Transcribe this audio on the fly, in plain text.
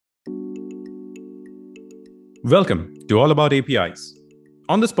Welcome to All About APIs.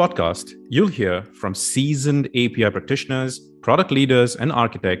 On this podcast, you'll hear from seasoned API practitioners, product leaders, and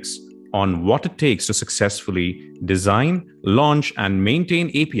architects on what it takes to successfully design, launch, and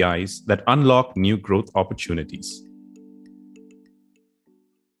maintain APIs that unlock new growth opportunities.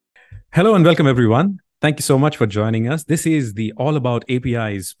 Hello and welcome, everyone. Thank you so much for joining us. This is the All About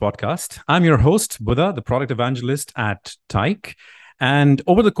APIs podcast. I'm your host, Buddha, the product evangelist at Tyke. And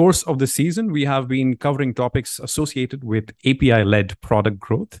over the course of the season, we have been covering topics associated with API-led product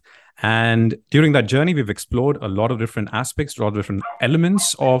growth. And during that journey, we've explored a lot of different aspects, a lot of different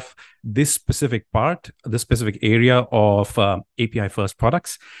elements of this specific part, this specific area of API-first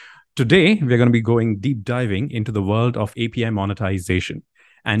products. Today, we're going to be going deep diving into the world of API monetization.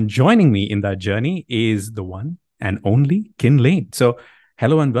 And joining me in that journey is the one and only Kin Lane. So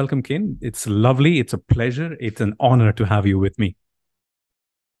hello and welcome, Kin. It's lovely. It's a pleasure. It's an honor to have you with me.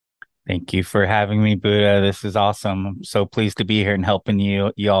 Thank you for having me, Buddha. This is awesome. I'm so pleased to be here and helping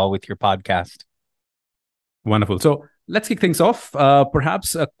you all with your podcast. Wonderful. So let's kick things off.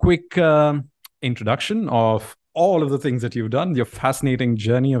 Perhaps a quick introduction of all of the things that you've done, your fascinating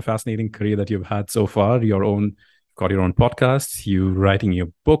journey, your fascinating career that you've had so far, got your own podcasts, you writing your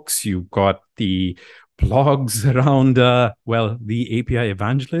books, you got the blogs around, the API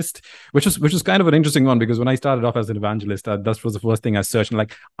Evangelist, which was kind of an interesting one because when I started off as an evangelist, that was the first thing I searched. And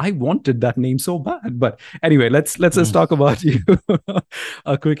like, I wanted that name so bad. But anyway, let's just talk about you.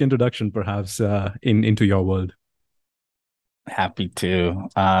 A quick introduction, perhaps, into your world. Happy to.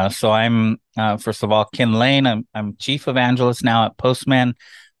 So I'm first of all Kin Lane. I'm Chief Evangelist now at Postman.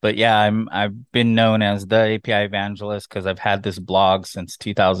 But yeah, I've been known as the API Evangelist because I've had this blog since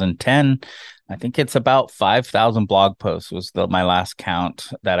 2010. I think it's about 5,000 blog posts was my last count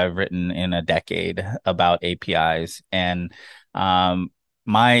that I've written in a decade about APIs. And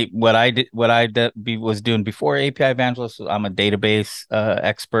what I was doing before API Evangelist, I'm a database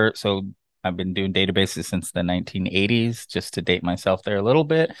expert. So I've been doing databases since the 1980s, just to date myself there a little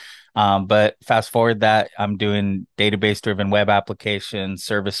bit. But fast forward that, I'm doing database-driven web applications,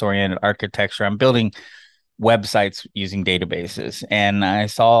 service-oriented architecture. I'm building websites using databases. And I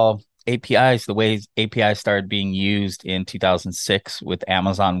saw APIs, the ways APIs started being used in 2006 with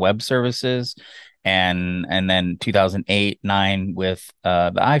Amazon Web Services, and then 2008-9 with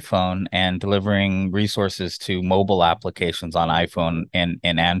the iPhone, and delivering resources to mobile applications on iPhone and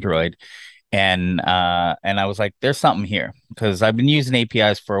Android. And I was like, there's something here, because I've been using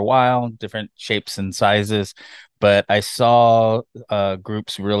APIs for a while, different shapes and sizes, but I saw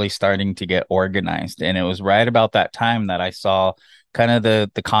groups really starting to get organized. And it was right about that time that I saw kind of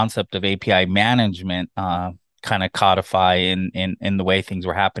the concept of API management kind of codify in the way things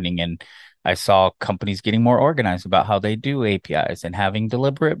were happening. And I saw companies getting more organized about how they do APIs and having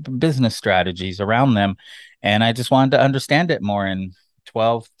deliberate business strategies around them. And I just wanted to understand it more. And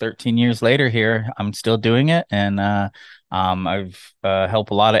 12, 13 years later here, I'm still doing it. And I've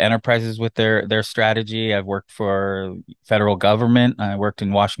helped a lot of enterprises with their strategy. I've worked for federal government. I worked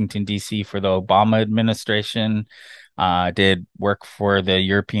in Washington, D.C. for the Obama administration. Did work for the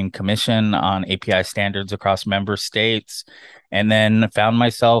European Commission on API standards across member states. And then found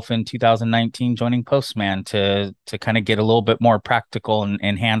myself in 2019 joining Postman to kind of get a little bit more practical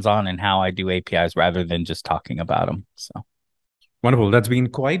and hands-on in how I do APIs rather than just talking about them. So. Wonderful. That's been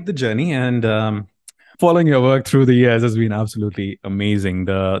quite the journey, and following your work through the years has been absolutely amazing.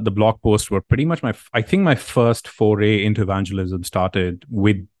 The blog posts were pretty much my first foray into evangelism started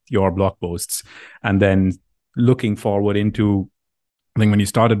with your blog posts, and then looking forward into, I think, when you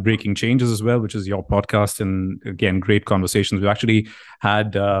started Breaking Changes as well, which is your podcast, and again, great conversations. We actually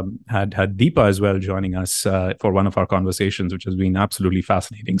had Deepa as well joining us for one of our conversations, which has been absolutely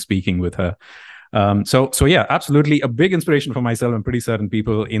fascinating speaking with her. So yeah, absolutely a big inspiration for myself and pretty certain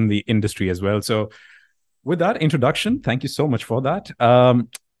people in the industry as well. So with that introduction, thank you so much for that.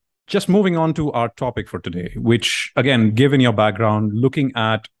 Just moving on to our topic for today, which, again, given your background, looking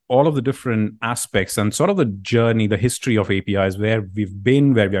at all of the different aspects and sort of the journey, the history of APIs, where we've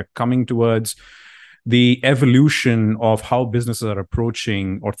been, where we are coming towards, the evolution of how businesses are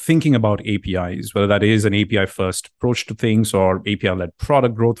approaching or thinking about APIs, whether that is an API first approach to things or API-led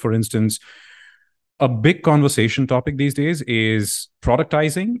product growth, for instance. A big conversation topic these days is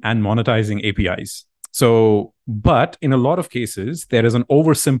productizing and monetizing APIs. So, but in a lot of cases, there is an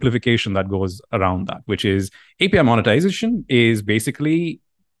oversimplification that goes around that, which is API monetization is basically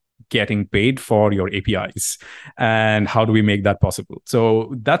getting paid for your APIs. And how do we make that possible?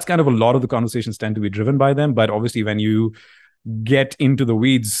 So that's kind of a lot of the conversations tend to be driven by them. But obviously, when you get into the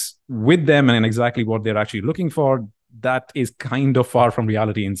weeds with them and exactly what they're actually looking for, that is kind of far from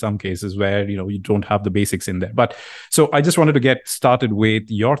reality in some cases where, you don't have the basics in there. But so I just wanted to get started with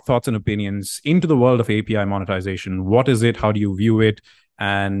your thoughts and opinions into the world of API monetization. What is it? How do you view it?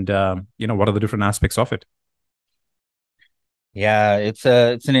 And, what are the different aspects of it? Yeah, it's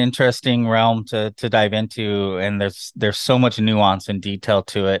an interesting realm to dive into, and there's so much nuance and detail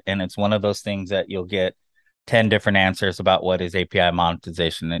to it, and it's one of those things that you'll get 10 different answers about what is API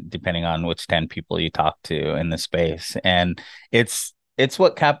monetization, depending on which 10 people you talk to in the space. And it's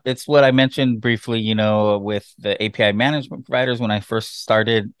what I mentioned briefly, with the API management providers when I first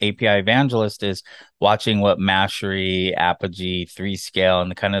started API Evangelist, is watching what Mashery, Apogee, 3Scale,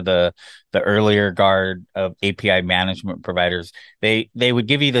 and the kind of the earlier guard of API management providers. They would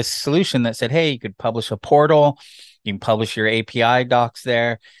give you this solution that said, hey, you could publish a portal, you can publish your API docs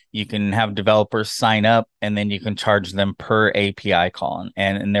there, you can have developers sign up, and then you can charge them per API call.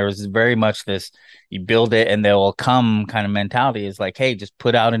 And there was very much this, you build it and they will come kind of mentality, is like, hey, just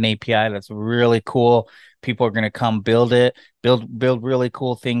put out an API that's really cool. People are going to come build it, build really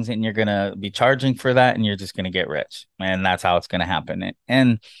cool things, and you're going to be charging for that, and you're just going to get rich. And that's how it's going to happen.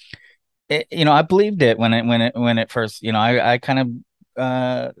 And I believed it when it first, I kind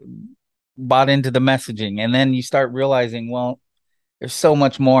of bought into the messaging, and then you start realizing, well, there's so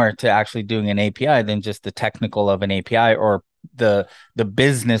much more to actually doing an API than just the technical of an API, or the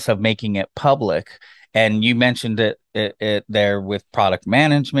business of making it public. And you mentioned it there with product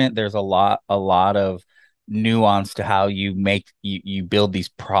management. There's a lot of nuance to how you build these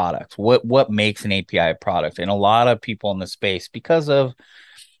products. What makes an API product? And a lot of people in the space, because of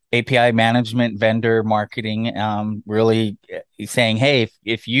API management, vendor marketing, really saying, hey,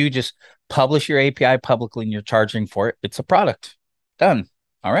 if you just publish your API publicly and you're charging for it, it's a product. Done.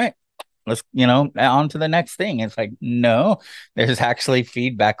 All right. Let's, on to the next thing. It's like, no, there's actually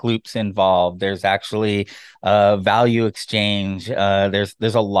feedback loops involved. There's actually value exchange. There's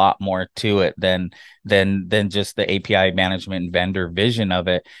a lot more to it than just the API management and vendor vision of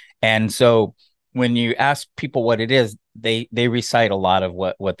it. And so when you ask people what it is, they recite a lot of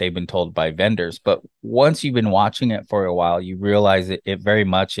what they've been told by vendors. But once you've been watching it for a while, you realize it very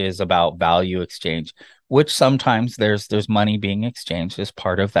much is about value exchange, which sometimes there's money being exchanged as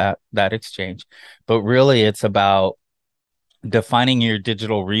part of that exchange. But really, it's about defining your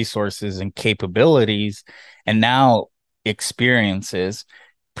digital resources and capabilities, and now experiences,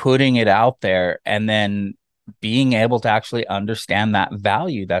 putting it out there, and then being able to actually understand that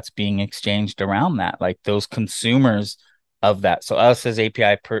value that's being exchanged around that, like those consumers of that. So us as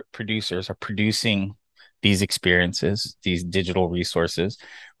API producers are producing these experiences, these digital resources.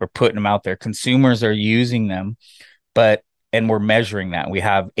 We're putting them out there. Consumers are using them, and we're measuring that. We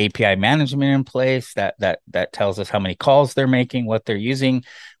have API management in place that tells us how many calls they're making, what they're using.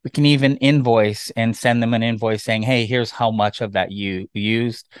 We can even invoice and send them an invoice saying, hey, here's how much of that you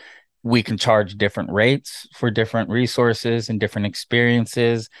used. We can charge different rates for different resources and different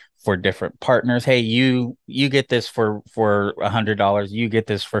experiences for different partners. Hey, you get this for $100, you get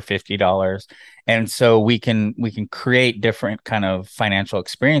this for $50. And so we can create different kind of financial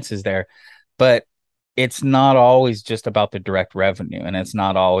experiences there. But it's not always just about the direct revenue, and it's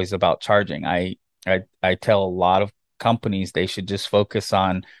not always about charging. I tell a lot of companies they should just focus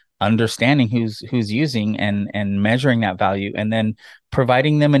on understanding who's using and measuring that value, and then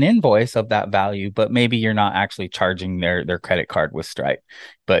providing them an invoice of that value. But maybe you're not actually charging their credit card with Stripe,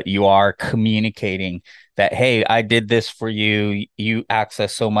 but you are communicating that, hey, I did this for you, you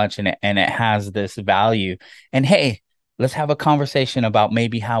access so much, and it has this value. And hey, let's have a conversation about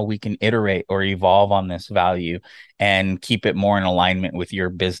maybe how we can iterate or evolve on this value and keep it more in alignment with your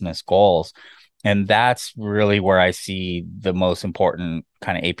business goals. And that's really where I see the most important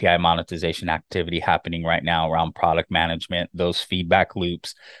kind of API monetization activity happening right now around product management, those feedback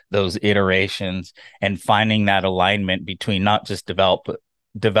loops, those iterations, and finding that alignment between not just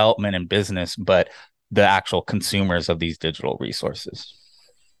development and business, but the actual consumers of these digital resources.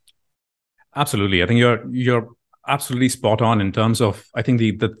 Absolutely. I think you're absolutely spot on in terms of, I think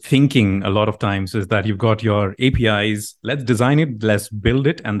the thinking a lot of times is that you've got your APIs, let's design it, let's build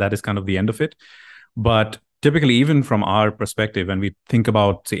it, and that is kind of the end of it. But typically, even from our perspective, when we think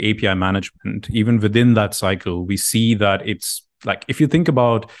about, say, API management, even within that cycle, we see that it's like, if you think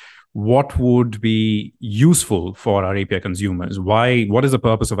about what would be useful for our API consumers, what is the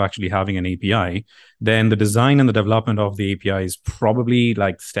purpose of actually having an API, then the design and the development of the API is probably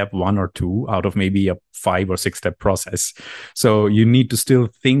like step 1 or 2 out of maybe a 5 or 6 step process. So you need to still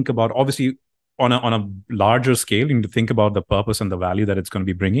think about, obviously, on a larger scale, you need to think about the purpose and the value that it's going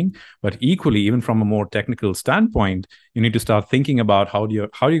to be bringing. But equally, even from a more technical standpoint, you need to start thinking about how are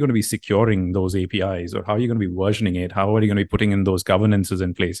you going to be securing those APIs, or how are you going to be versioning it? How are you going to be putting in those governances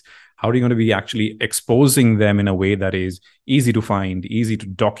in place? How are you going to be actually exposing them in a way that is easy to find, easy to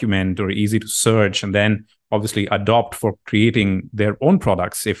document, or easy to search, and then obviously adopt for creating their own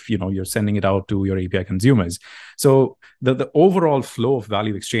products if you're sending it out to your API consumers. So the overall flow of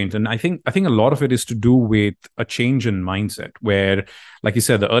value exchange, and I think a lot of it is to do with a change in mindset, where, like you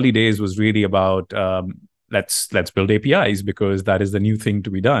said, the early days was really about let's build APIs because that is the new thing to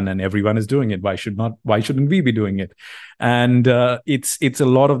be done and everyone is doing it. Why shouldn't we be doing it? And it's a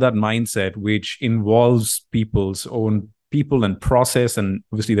lot of that mindset which involves people's own people and process, and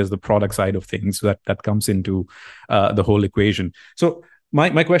obviously there's the product side of things that comes into the whole equation. So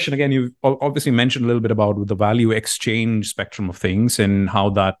my question again, you've obviously mentioned a little bit about the value exchange spectrum of things and how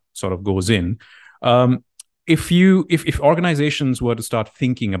that sort of goes in. If organizations were to start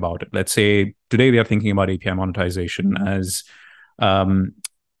thinking about it, let's say today they are thinking about API monetization as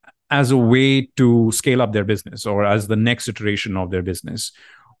a way to scale up their business or as the next iteration of their business,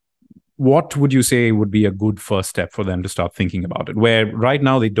 what would you say would be a good first step for them to start thinking about it? Where right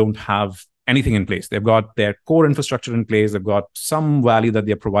now they don't have anything in place. They've got their core infrastructure in place. They've got some value that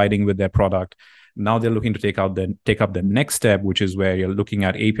they're providing with their product. Now they're looking to take up the next step, which is where you're looking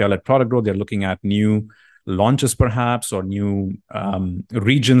at API-led product growth. They're looking at new launches perhaps, or new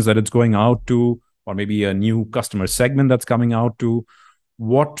regions that it's going out to, or maybe a new customer segment that's coming out to.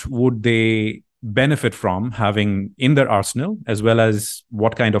 What would they benefit from having in their arsenal, as well as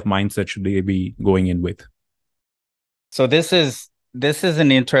what kind of mindset should they be going in with? So this is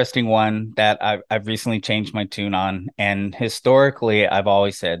an interesting one that I've recently changed my tune on. And historically, I've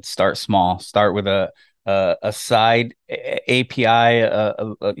always said, start small, start with a side API,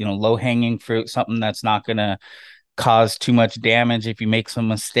 low hanging fruit, something that's not going to cause too much damage if you make some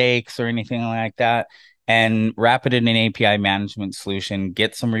mistakes or anything like that, and wrap it in an API management solution,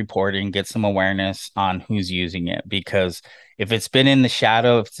 get some reporting, get some awareness on who's using it. Because if it's been in the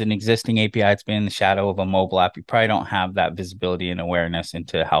shadow, if it's an existing API, it's been in the shadow of a mobile app, you probably don't have that visibility and awareness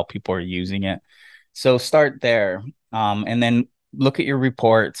into how people are using it. So start there, and then look at your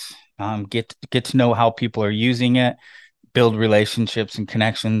reports, get to know how people are using it, build relationships and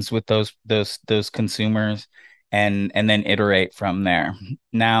connections with those consumers, and then iterate from there.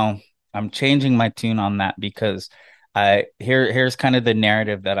 Now, I'm changing my tune on that because here's kind of the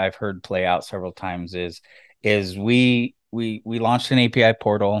narrative that I've heard play out several times is we launched an API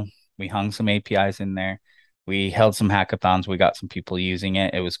portal, we hung some APIs in there, we held some hackathons, we got some people using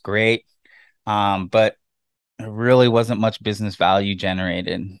it. It was great. But it really wasn't much business value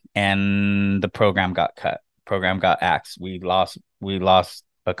generated, and the program got cut. Program got axed. We lost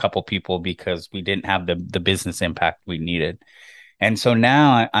a couple people because we didn't have the business impact we needed. And so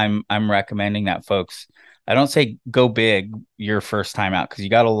now I'm recommending that folks, I don't say go big your first time out, because you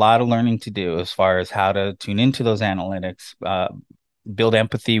got a lot of learning to do as far as how to tune into those analytics, build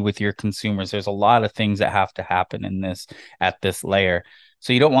empathy with your consumers. There's a lot of things that have to happen at this layer.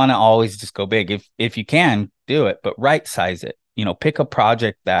 So you don't want to always just go big. If you can, do it, but right size it. Pick a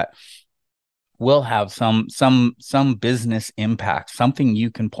project that will have some business impact, something you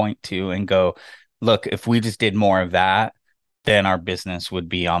can point to and go, look, if we just did more of that, then our business would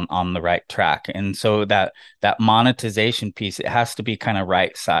be on the right track. And so that monetization piece, it has to be kind of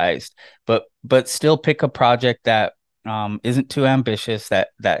right sized, but still pick a project that isn't too ambitious, that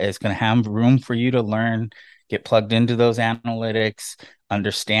is going to have room for you to learn, get plugged into those analytics,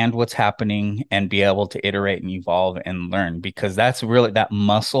 understand what's happening, and be able to iterate and evolve and learn, because that's really that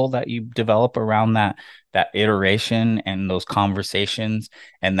muscle that you develop around that iteration and those conversations,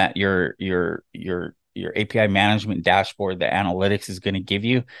 and that your API management dashboard, the analytics is going to give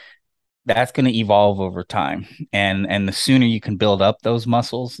you, that's going to evolve over time. And the sooner you can build up those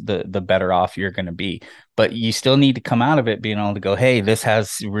muscles, the better off you're going to be. But you still need to come out of it being able to go, hey, this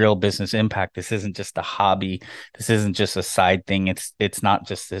has real business impact. This isn't just a hobby. This isn't just a side thing. It's not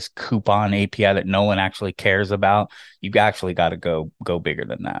just this coupon API that no one actually cares about. You actually got to go bigger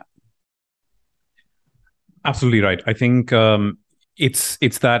than that. Absolutely right. I think it's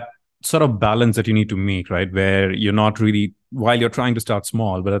that sort of balance that you need to make, right? Where you're not really, while you're trying to start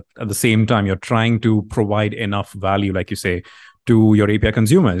small, but at the same time, you're trying to provide enough value, like you say, to your API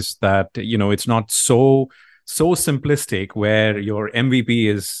consumers that, it's not so simplistic, where your MVP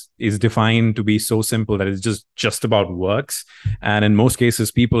is defined to be so simple that it's just about works. And in most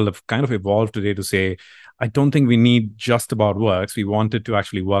cases, people have kind of evolved today to say, I don't think we need just about works. We want it to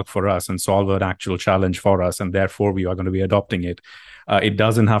actually work for us and solve an actual challenge for us. And therefore, we are going to be adopting it. It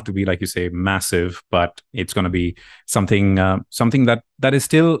doesn't have to be, like you say, massive, but it's going to be something that is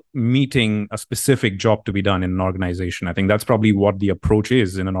still meeting a specific job to be done in an organization. I think that's probably what the approach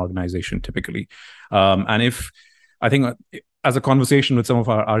is in an organization typically. And if I think as a conversation with some of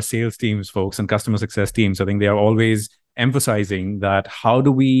our sales teams folks and customer success teams, I think they are always emphasizing that how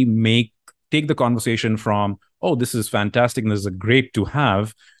do we take the conversation from, oh, this is fantastic and this is a great to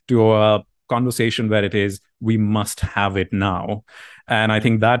have, to a conversation where it is, we must have it now. And I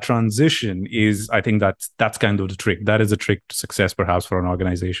think that transition is, I think that's kind of the trick. That is a trick to success, perhaps, for an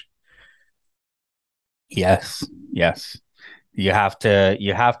organization. Yes, yes. You have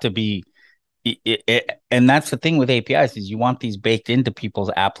to be and that's the thing with APIs is you want these baked into people's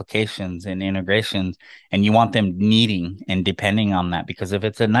applications and integrations, and you want them needing and depending on that, because if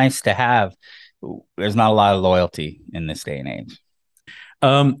it's a nice to have, there's not a lot of loyalty in this day and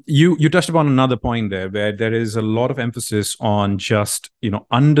age. You touched upon another point there, where there is a lot of emphasis on just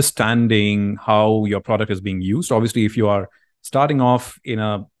understanding how your product is being used. Obviously, if you are starting off in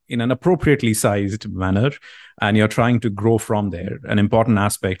an appropriately sized manner, and you're trying to grow from there, an important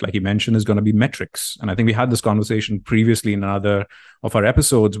aspect, like you mentioned, is going to be metrics. And I think we had this conversation previously in another of our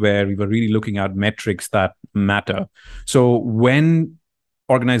episodes where we were really looking at metrics that matter. So when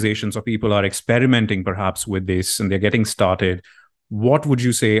organizations or people are experimenting perhaps with this and they're getting started, what would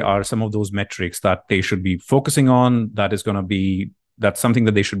you say are some of those metrics that they should be focusing on, that's something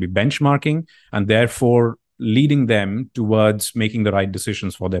that they should be benchmarking, and therefore leading them towards making the right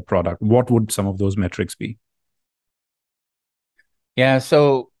decisions for their product? What would some of those metrics be? Yeah,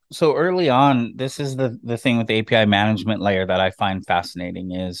 so early on, this is the thing with the API management layer that I find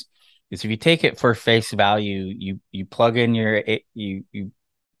fascinating is if you take it for face value, you plug in you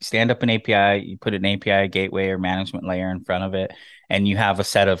stand up an API, you put an API gateway or management layer in front of it, and you have a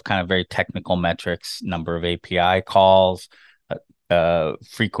set of kind of very technical metrics: number of API calls,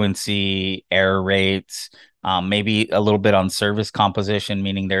 frequency, error rates, maybe a little bit on service composition,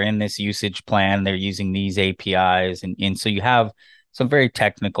 meaning they're in this usage plan, they're using these APIs, and so you have some very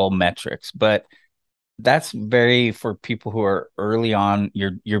technical metrics. But that's very for people who are early on.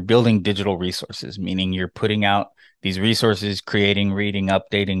 You're building digital resources, meaning you're putting out these resources, creating, reading,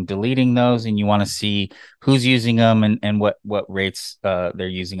 updating, deleting those, and you want to see who's using them and what rates they're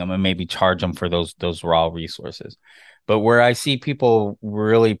using them, and maybe charge them for those raw resources. But where I see people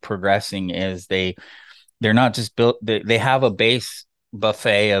really progressing is they're not just built, they have a base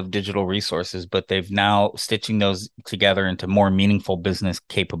buffet of digital resources, but they've now stitching those together into more meaningful business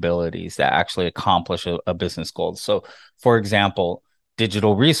capabilities that actually accomplish a business goal. So, for example,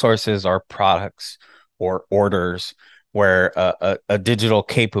 digital resources are products or orders, where a digital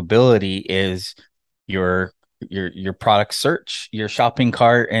capability is your your product search, your shopping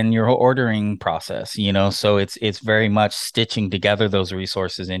cart, and your ordering process. So it's very much stitching together those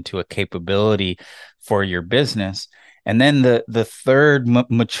resources into a capability for your business. And then the third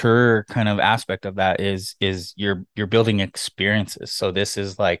mature kind of aspect of that is you're building experiences. So this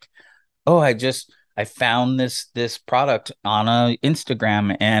is like, oh, I found this product on a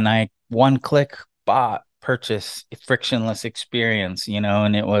Instagram, and I one click bought, purchase, frictionless experience,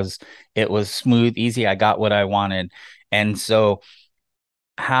 and it was smooth, easy. I got what I wanted. And so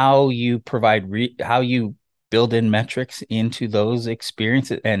how you how you build in metrics into those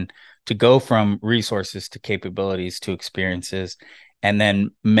experiences, and to go from resources to capabilities to experiences, and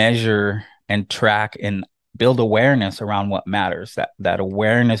then measure and track and build awareness around what matters. That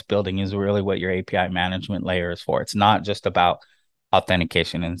awareness building is really what your API management layer is for. It's not just about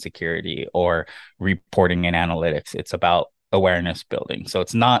authentication and security or reporting and analytics. It's about awareness building. So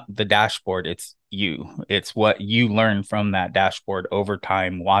it's not the dashboard, it's you. It's what you learn from that dashboard over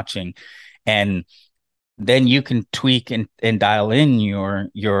time watching. And then you can tweak and dial in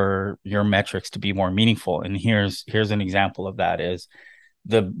your metrics to be more meaningful. And here's an example of that is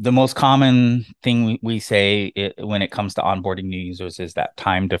the most common thing we say when it comes to onboarding new users is that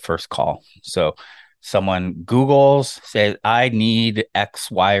time to first call. So someone Googles, says, I need X,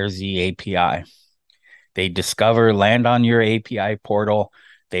 Y, or Z API. They discover, land on your API portal,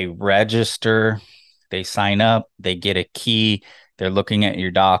 they register, they sign up, they get a key, they're looking at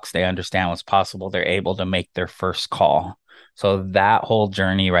your docs, they understand what's possible, they're able to make their first call. So that whole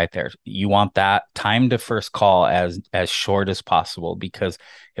journey right there, you want that time to first call as short as possible, because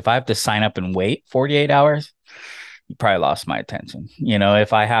if I have to sign up and wait 48 hours, you probably lost my attention.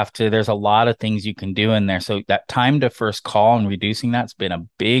 If I have to, there's a lot of things you can do in there. So that time to first call and reducing that's been a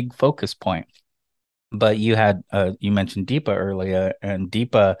big focus point. But you mentioned Deepa earlier, and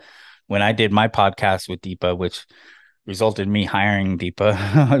Deepa, when I did my podcast with Deepa, which resulted in me hiring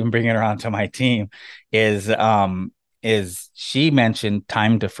Deepa and bringing her onto my team, is she mentioned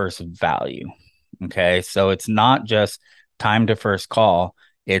time to first value. Okay, so it's not just time to first call;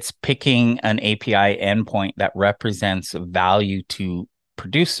 it's picking an API endpoint that represents value to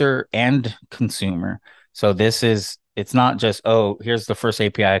producer and consumer. So it's not just, oh, here's the first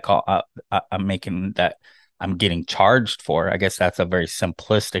API call I'm making that I'm getting charged for. I guess that's a very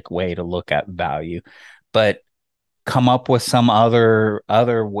simplistic way to look at value, but come up with some other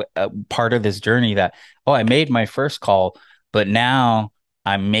part of this journey that, oh, I made my first call, but now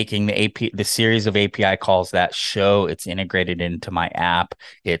I'm making the series of API calls that show it's integrated into my app.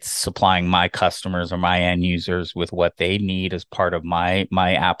 It's supplying my customers or my end users with what they need as part of my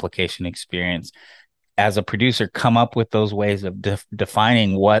application experience. As a producer, come up with those ways of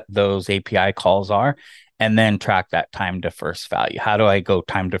defining what those API calls are, and then track that time to first value. How do I go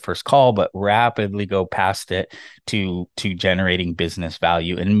time to first call, but rapidly go past it to generating business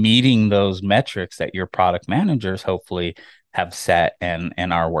value and meeting those metrics that your product managers hopefully have set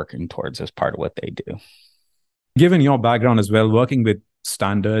and are working towards as part of what they do. Given your background as well, working with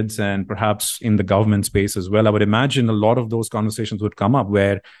standards and perhaps in the government space as well, I would imagine a lot of those conversations would come up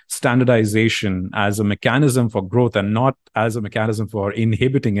where standardization as a mechanism for growth and not as a mechanism for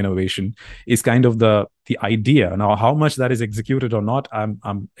inhibiting innovation is kind of the idea. Now, how much that is executed or not,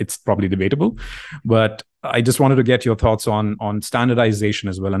 it's probably debatable, but I just wanted to get your thoughts on standardization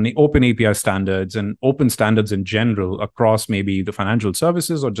as well, and the open API standards and open standards in general across maybe the financial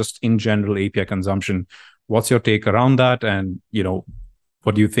services or just in general API consumption. What's your take around that? And,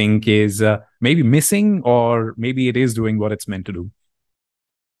 what do you think is maybe missing, or maybe it is doing what it's meant to do?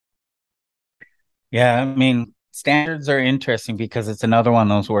 Yeah, I mean, standards are interesting because it's another one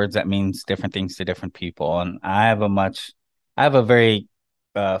of those words that means different things to different people. And I have a very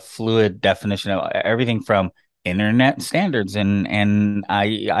fluid definition of everything from internet standards and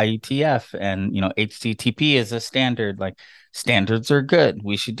IETF and HTTP is a standard. Like, standards are good.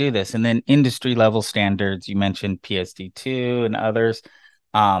 We should do this. And then industry level standards. You mentioned PSD2 and others.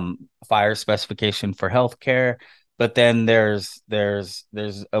 Fire specification for healthcare. But then there's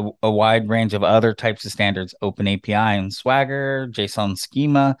a wide range of other types of standards, OpenAPI and Swagger, JSON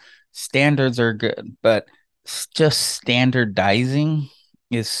schema. Standards are good, but just standardizing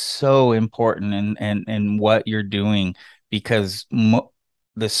is so important in what you're doing, because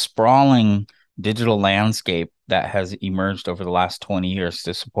the sprawling digital landscape that has emerged over the last 20 years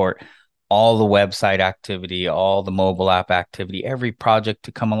to support all the website activity, all the mobile app activity, every project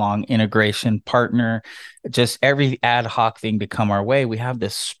to come along, integration partner, just every ad hoc thing to come our way. We have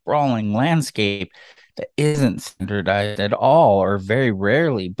this sprawling landscape that isn't standardized at all, or very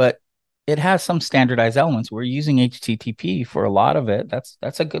rarely, but it has some standardized elements. We're using HTTP for a lot of it.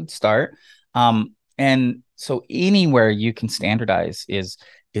 That's a good start. And so anywhere you can standardize is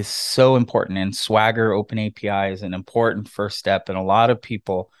so important. And Swagger OpenAPI is an important first step. And a lot of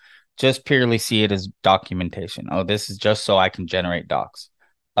people just purely see it as documentation. Oh, this is just so I can generate docs.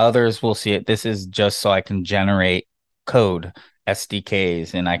 Others will see it, this is just so I can generate code,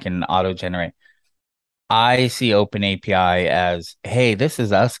 SDKs, and I can auto generate. I see OpenAPI as, hey, this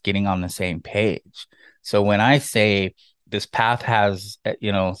is us getting on the same page. So when I say this path has,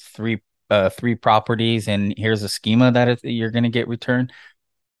 three properties, and here's a schema that you're going to get returned,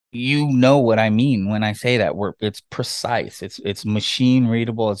 you know what I mean when I say that. It's precise. It's machine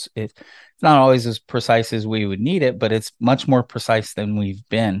readable. It's not always as precise as we would need it, but it's much more precise than we've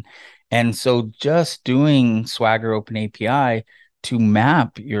been. And so just doing Swagger OpenAPI to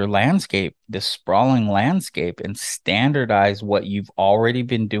map your landscape, this sprawling landscape, and standardize what you've already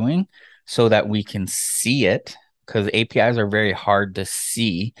been doing so that we can see it, because APIs are very hard to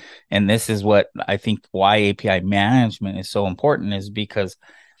see. And this is what I think why API management is so important, is because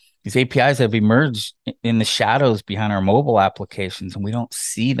these APIs have emerged in the shadows behind our mobile applications, and we don't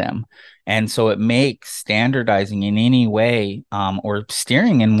see them. And so it makes standardizing in any way, or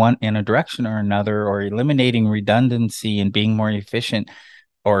steering in a direction or another, or eliminating redundancy and being more efficient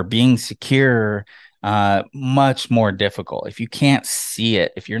or being secure, much more difficult. If you can't see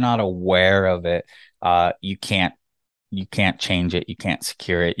it, if you're not aware of it, you can't change it, you can't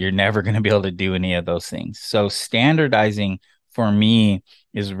secure it. You're never going to be able to do any of those things. So standardizing for me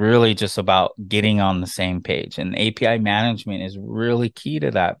is really just about getting on the same page, and API management is really key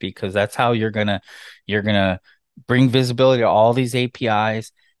to that, because that's how you're gonna bring visibility to all these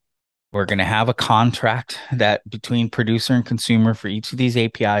APIs. We're going to have a contract that between producer and consumer for each of these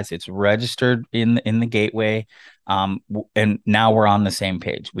APIs. It's registered in the gateway. And now we're on the same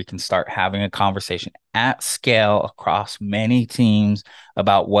page. We can start having a conversation at scale across many teams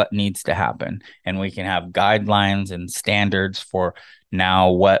about what needs to happen. And we can have guidelines and standards for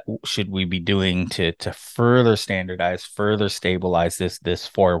now what should we be doing to further standardize, further stabilize this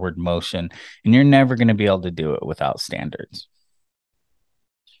forward motion. And you're never going to be able to do it without standards.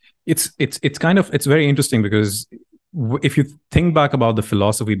 It's very interesting because if you think back about the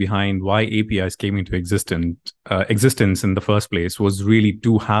philosophy behind why APIs came into existence in the first place, was really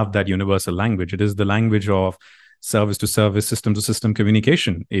to have that universal language. It is the language of service to service, system to system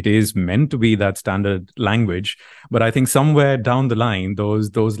communication. It is meant to be that standard language, but I think somewhere down the line,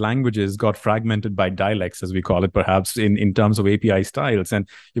 those languages got fragmented by dialects, as we call it, perhaps in terms of API styles. And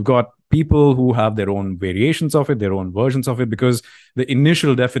you've got people who have their own variations of it, their own versions of it, because the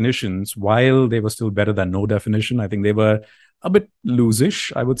initial definitions, while they were still better than no definition, I think they were a bit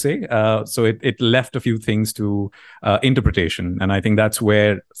loosish, I would say. So it left a few things to interpretation. And I think that's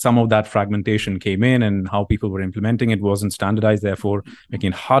where some of that fragmentation came in, and how people were implementing it wasn't standardized, therefore making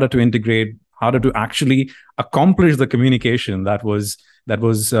it harder to integrate, harder to actually accomplish the communication that was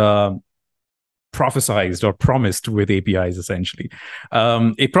prophesized or promised with APIs. Essentially,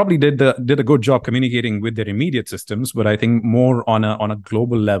 it probably did a good job communicating with their immediate systems, but I think more on a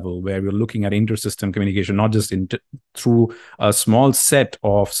global level, where we're looking at inter-system communication, not just through a small set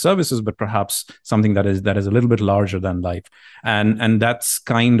of services, but perhaps something that is a little bit larger than life. And that's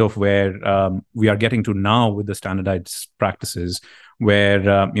kind of where we are getting to now with the standardized practices, where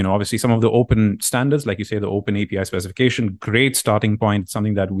obviously some of the open standards, like you say, the open API specification, great starting point,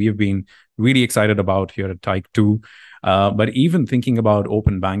 something that we've been really excited about here at Tyke 2. But even thinking about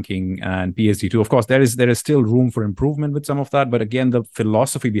open banking and PSD2, of course, there is still room for improvement with some of that. But again, the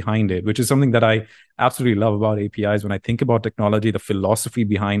philosophy behind it, which is something that I absolutely love about APIs. When I think about technology, the philosophy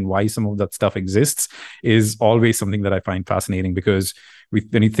behind why some of that stuff exists is always something that I find fascinating, because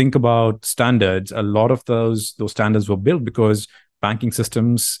when you think about standards, a lot of those standards were built because banking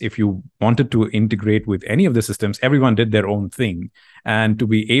systems, if you wanted to integrate with any of the systems, everyone did their own thing. And to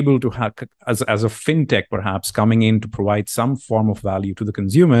be able to have, as a fintech perhaps, coming in to provide some form of value to the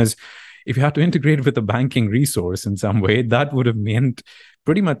consumers, if you had to integrate with a banking resource in some way, that would have meant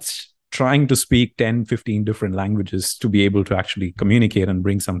pretty much trying to speak 10, 15 different languages to be able to actually communicate and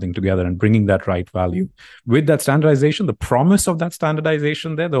bring something together and bringing that right value. With that standardization, the promise of that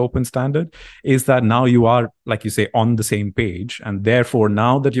standardization there, the open standard, is that now you are, like you say, on the same page. And therefore,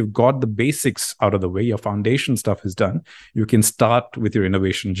 now that you've got the basics out of the way, your foundation stuff is done, you can start with your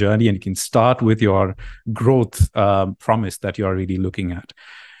innovation journey, and you can start with your growth promise that you're really looking at.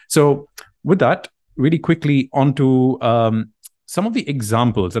 So with that, really quickly onto some of the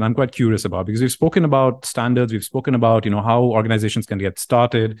examples that I'm quite curious about, because we've spoken about standards, we've spoken about how organizations can get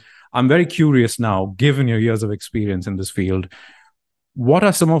started. I'm very curious now, given your years of experience in this field, what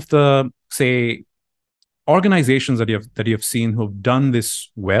are some of the, say, organizations that you have seen who've done this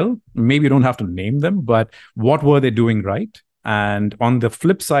well? Maybe you don't have to name them, but what were they doing right? And on the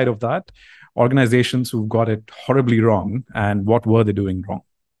flip side of that, organizations who've got it horribly wrong, and what were they doing wrong?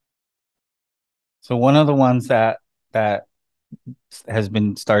 So one of the ones that has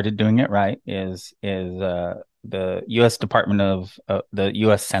been started doing it right is the U.S. Department of the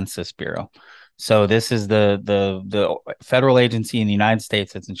U.S. Census Bureau. So this is the federal agency in the United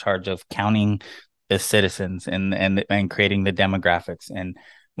States that's in charge of counting the citizens and creating the demographics. And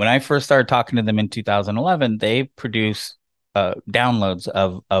when I first started talking to them in 2011, they produce downloads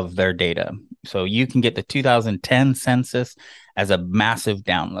of their data. So you can get the 2010 census as a massive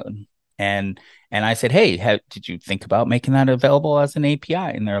download. And I said, hey, did you think about making that available as an API?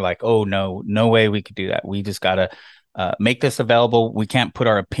 And they're like, oh, no way we could do that. We just got to make this available. We can't put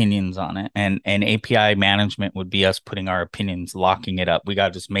our opinions on it. And API management would be us putting our opinions, locking it up. We got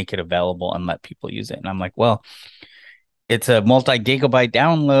to just make it available and let people use it. And I'm like, well, it's a multi-gigabyte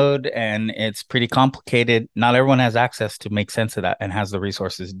download and it's pretty complicated. Not everyone has access to make sense of that and has the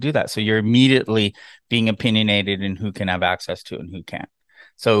resources to do that. So you're immediately being opinionated in who can have access to it and who can't.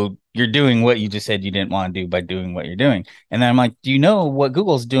 So you're doing what you just said you didn't want to do by doing what you're doing. And then I'm like, do you know what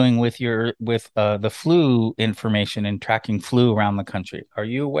Google's doing with the flu information and tracking flu around the country? Are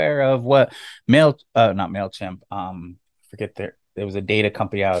you aware of what not MailChimp, forget there was a data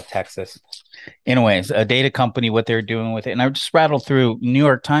company out of Texas. Anyways, a data company, what they're doing with it. And I just rattled through New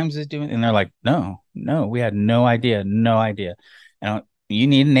York Times is doing, and they're like, no, we had no idea. And you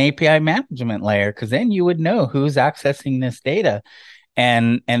need an API management layer, because then you would know who's accessing this data.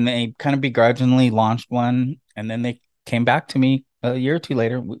 And they kind of begrudgingly launched one, and then they came back to me a year or two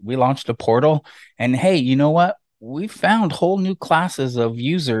later. We launched a portal, and hey, you know what? we found whole new classes of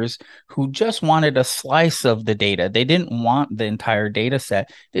users who just wanted a slice of the data. They didn't want the entire data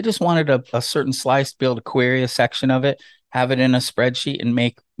set. They just wanted a certain slice to be able to query a section of it, have it in a spreadsheet, and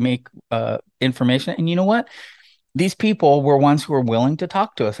make information. And you know what? These people were ones who were willing to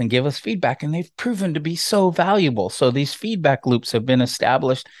talk to us and give us feedback, and they've proven to be so valuable. So these feedback loops have been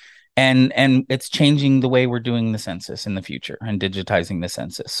established, and it's changing the way we're doing the census in the future and digitizing the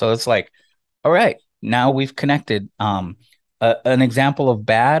census. So it's like, all right, now we've connected. An example of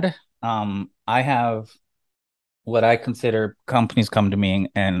bad. I have what I consider companies come to me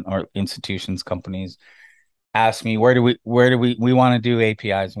and or institutions, companies ask me where do we want to do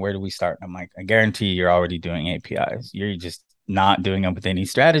APIs and where do we start? I'm like, I guarantee you're already doing APIs. You're just not doing them with any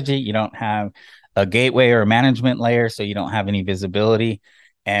strategy. You don't have a gateway or a management layer, so you don't have any visibility.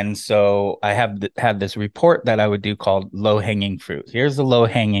 And so I had this report that I would do called low hanging fruit. Here's the low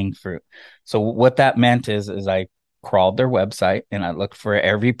hanging fruit. So what that meant is I crawled their website and I looked for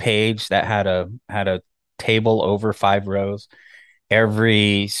every page that had a table over 5 rows,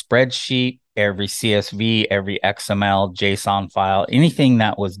 every spreadsheet, every CSV, every XML, JSON file, anything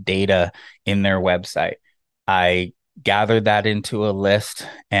that was data in their website. I gathered that into a list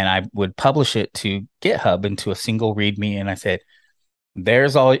and I would publish it to GitHub into a single README. And I said,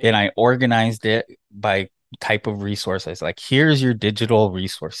 there's all, and I organized it by type of resource. I was like, here's your digital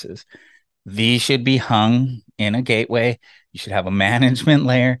resources. These should be hung in a gateway. You should have a management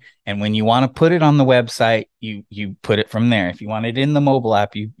layer. And when you want to put it on the website, you put it from there. If you want it in the mobile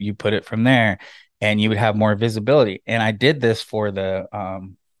app, you put it from there and you would have more visibility. And I did this for the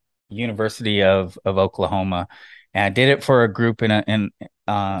University of Oklahoma. And I did it for a group in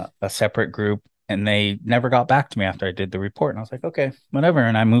a separate group. And they never got back to me after I did the report. And I was like, okay, whatever.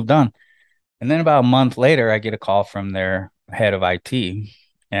 And I moved on. And then about a month later, I get a call from their head of IT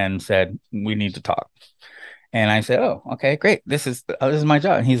and said, we need to talk. And I said, oh, okay, great. This is my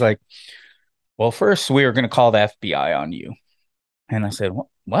job. And he's like, well, first we are going to call the FBI on you. And I said,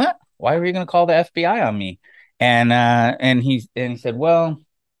 what? Why are we going to call the FBI on me? And he said, well,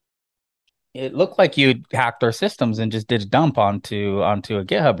 it looked like you hacked our systems and just did a dump onto a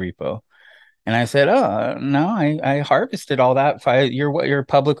GitHub repo. And I said, oh, no, I harvested all that. You're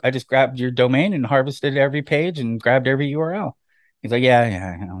public. I just grabbed your domain and harvested every page and grabbed every URL. He's like,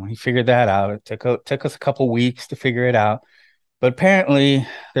 yeah, you know, he figured that out. It took us a couple weeks to figure it out. But apparently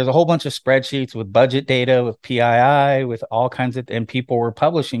there's a whole bunch of spreadsheets with budget data, with PII, with all kinds of, and people were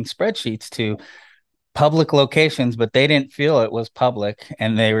publishing spreadsheets to public locations, but they didn't feel it was public.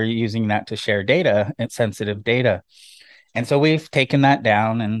 And they were using that to share data and sensitive data. And so we've taken that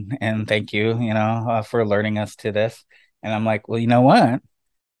down and thank you, for alerting us to this. And I'm like, well, you know what?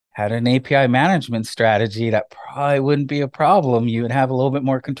 Had an API management strategy, that probably wouldn't be a problem. You would have a little bit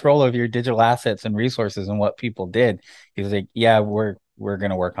more control of your digital assets and resources and what people did. He was like, yeah, we're going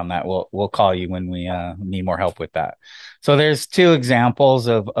to work on that. We'll call you when we need more help with that. So there's two examples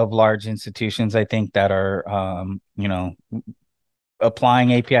of large institutions, I think, that are,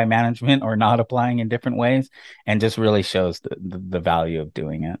 applying API management or not applying in different ways, and just really shows the value of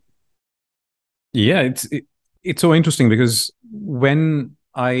doing it. Yeah, it's so interesting because when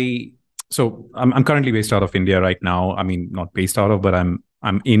I'm currently based out of India right now. I mean, not based out of, but I'm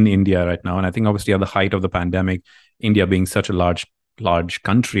in India right now. And I think obviously at the height of the pandemic, India being such a large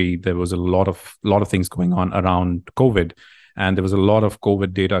country, there was a lot of things going on around COVID. And there was a lot of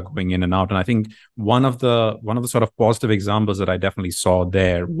COVID data going in and out. And I think one of the sort of positive examples that I definitely saw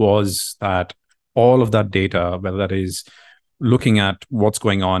there was that all of that data, whether that is looking at what's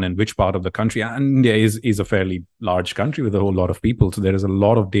going on in which part of the country, and India is a fairly large country with a whole lot of people. So there is a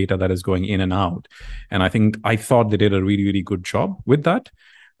lot of data that is going in and out. And I thought they did a really, really good job with that.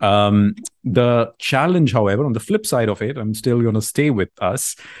 The challenge, however, on the flip side of it, I'm still going to stay with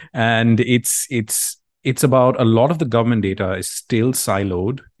us. And it's about a lot of the government data is still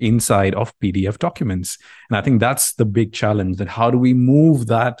siloed inside of PDF documents. And I think that's the big challenge, that how do we move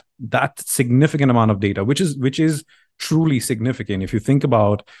that significant amount of data, which is truly significant. If you think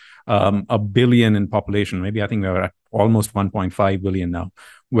about a billion in population, maybe I think we're at almost 1.5 billion now,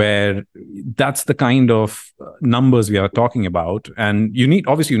 where that's the kind of numbers we are talking about. And you need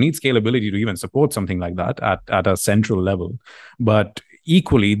scalability to even support something like that at a central level. But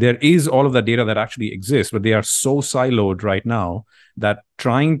equally, there is all of that data that actually exists, but they are so siloed right now that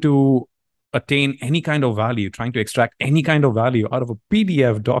trying to attain any kind of value, trying to extract any kind of value out of a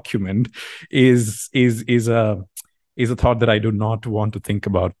PDF document is a thought that I do not want to think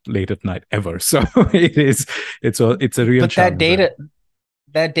about late at night ever. So it's a real challenge.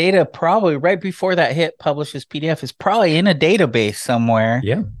 That data probably right before that hit publishes PDF is probably in a database somewhere.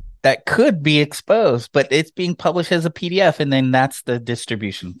 Yeah. that could be exposed, but it's being published as a PDF, and then that's the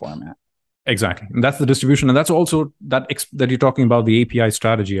distribution format. Exactly. And that's the distribution. And that's also that you're talking about the API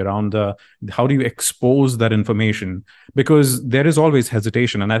strategy around how do you expose that information? Because there is always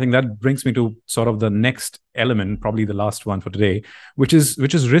hesitation. And I think that brings me to sort of the next element, probably the last one for today, which is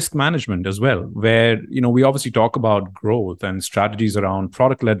risk management as well, where, we obviously talk about growth and strategies around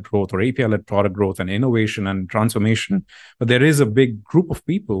product-led growth or API-led product growth and innovation and transformation. But there is a big group of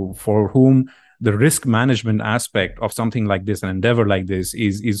people for whom the risk management aspect of something like this, an endeavor like this,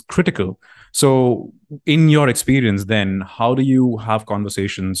 is critical. So in your experience then, how do you have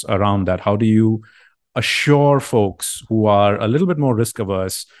conversations around that? How do you assure folks who are a little bit more risk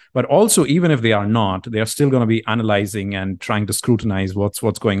averse, but also, even if they are not, they are still going to be analyzing and trying to scrutinize what's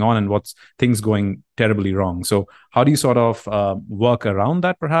going on and what's things going terribly wrong? So how do you sort of work around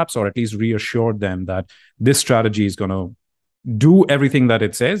that, perhaps, or at least reassure them that this strategy is going to do everything that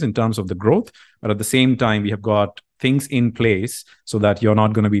it says in terms of the growth, but at the same time, we have got things in place so that you're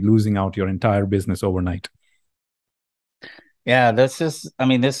not going to be losing out your entire business overnight? Yeah, this is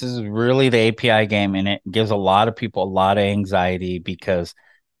really the API game, and it gives a lot of people a lot of anxiety because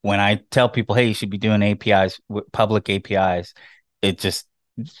when I tell people, hey, you should be doing APIs, public APIs, it just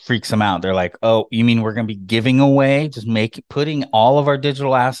freaks them out. They're like, oh, you mean we're going to be giving away, putting all of our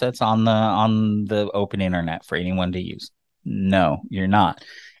digital assets on the open internet for anyone to use? No, you're not.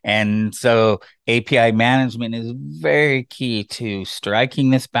 And so API management is very key to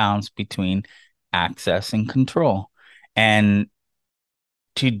striking this balance between access and control. And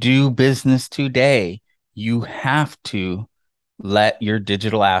to do business today, you have to let your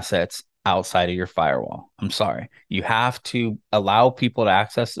digital assets outside of your firewall. I'm sorry. You have to allow people to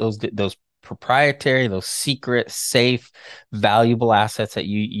access those proprietary, those secret, safe, valuable assets that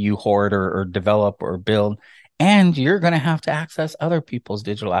you hoard or develop or build. And you're going to have to access other people's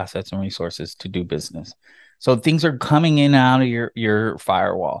digital assets and resources to do business. So things are coming in and out of your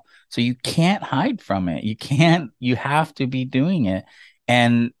firewall. So you can't hide from it. You have to be doing it.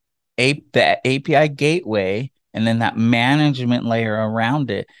 And the API gateway and then that management layer around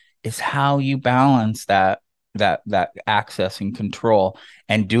it is how you balance that access and control,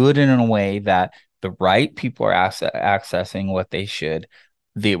 and do it in a way that the right people are accessing what they should,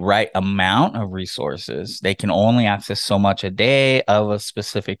 the right amount of resources. They can only access so much a day of a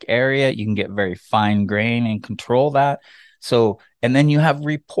specific area. You can get very fine grain and control that. So, and then you have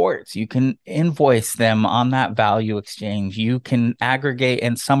reports. You can invoice them on that value exchange. You can aggregate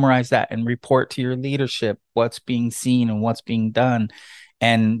and summarize that and report to your leadership what's being seen and what's being done.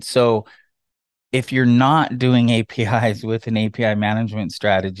 And so if you're not doing APIs with an API management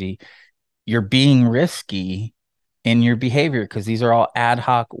strategy, you're being risky in your behavior because these are all ad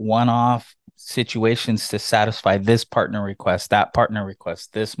hoc, one-off situations to satisfy this partner request, that partner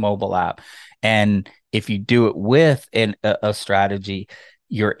request, this mobile app. And if you do it with a strategy,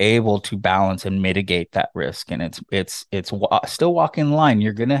 you're able to balance and mitigate that risk. And it's still walking the line.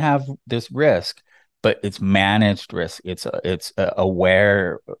 You're going to have this risk, but it's managed risk. It's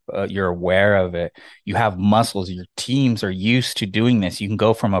aware. You're aware of it. You have muscles. Your teams are used to doing this. You can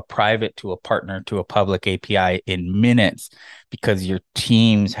go from a private to a partner to a public API in minutes because your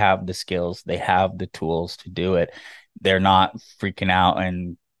teams have the skills. They have the tools to do it. They're not freaking out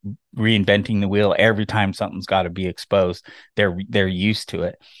and reinventing the wheel every time something's got to be exposed. They're used to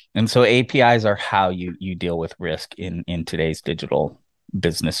it. And so APIs are how you deal with risk in today's digital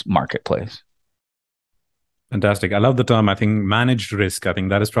business marketplace. Fantastic. I love the term. I think managed risk. I think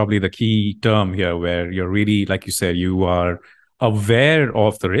that is probably the key term here, where you're really, like you said, you are aware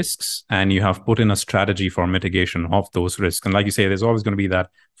of the risks and you have put in a strategy for mitigation of those risks. And like you say, there's always going to be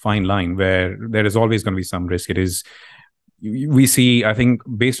that fine line where there is always going to be some risk. We see, I think,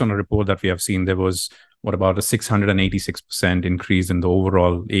 based on a report that we have seen, there was about a 686% increase in the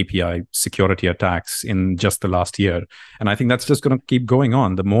overall API security attacks in just the last year. And I think that's just going to keep going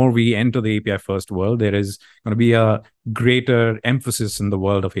on. The more we enter the API first world, there is going to be a greater emphasis in the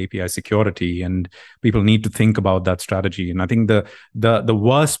world of API security, and people need to think about that strategy. And I think the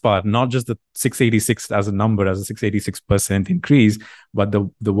worst part, not just the 686 as a number, as a 686% increase, but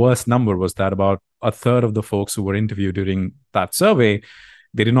the worst number was that about a third of the folks who were interviewed during that survey,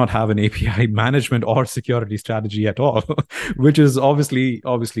 they did not have an API management or security strategy at all, which is obviously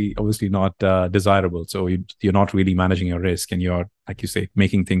not desirable. So you're not really managing your risk, and you're, like you say,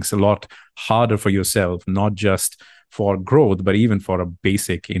 making things a lot harder for yourself, not just for growth, but even for a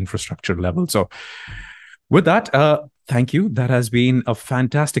basic infrastructure level. So with that, thank you. That has been a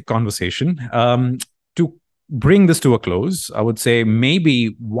fantastic conversation. To bring this to a close, I would say maybe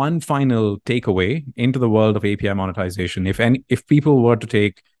one final takeaway into the world of API monetization. If people were to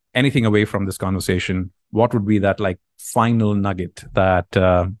take anything away from this conversation, what would be that like final nugget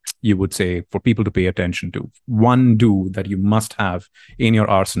that you would say for people to pay attention to? One do that you must have in your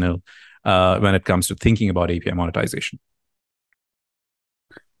arsenal when it comes to thinking about API monetization.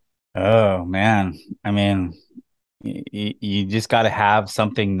 Oh man, I mean, you just got to have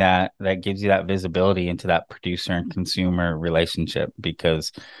something that gives you that visibility into that producer and consumer relationship,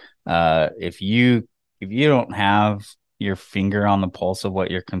 because if you don't have your finger on the pulse of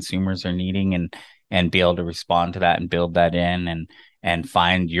what your consumers are needing, and be able to respond to that and build that in, and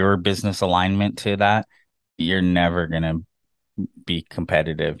find your business alignment to that, you're never going to be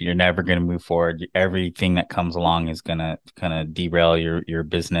competitive. You're never going to move forward. Everything that comes along is going to kind of derail your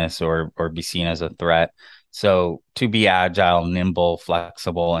business, or be seen as a threat. So to be agile, nimble,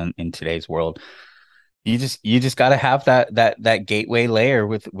 flexible in today's world, you just got to have that gateway layer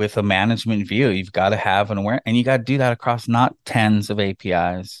with a management view. You've got to have an aware, and you got to do that across not tens of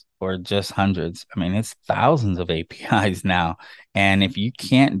APIs or just hundreds. I mean, it's thousands of APIs now. And if you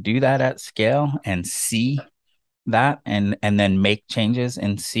can't do that at scale and see that, and then make changes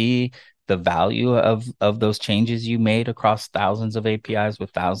and see the value of those changes you made across thousands of APIs with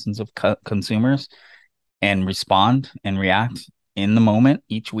thousands of consumers, and respond and react in the moment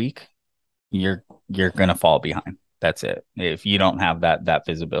each week, you're going to fall behind. That's it. If you don't have that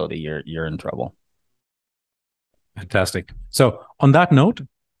visibility, you're in trouble. Fantastic. So on that note,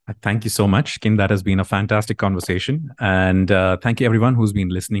 thank you so much, Kin. That has been a fantastic conversation. And thank you, everyone who's been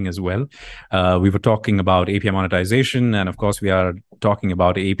listening as well. We were talking about API monetization. And of course, we are talking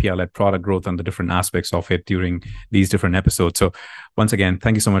about API-led product growth and the different aspects of it during these different episodes. So once again,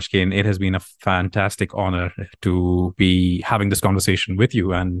 thank you so much, Kin. It has been a fantastic honor to be having this conversation with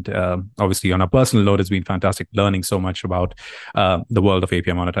you. And obviously, on a personal note, it's been fantastic learning so much about the world of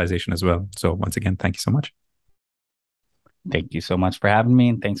API monetization as well. So once again, thank you so much. Thank you so much for having me,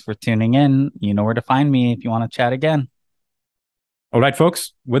 and thanks for tuning in. You know where to find me if you want to chat again. All right,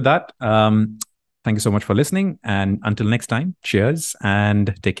 folks, with that, thank you so much for listening. And until next time, cheers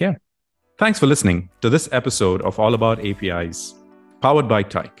and take care. Thanks for listening to this episode of All About APIs, powered by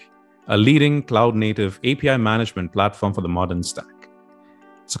Tyke, a leading cloud-native API management platform for the modern stack.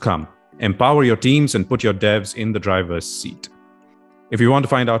 So come, empower your teams and put your devs in the driver's seat. If you want to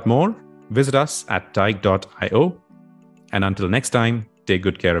find out more, visit us at tyke.io. And until next time, take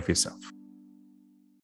good care of yourself.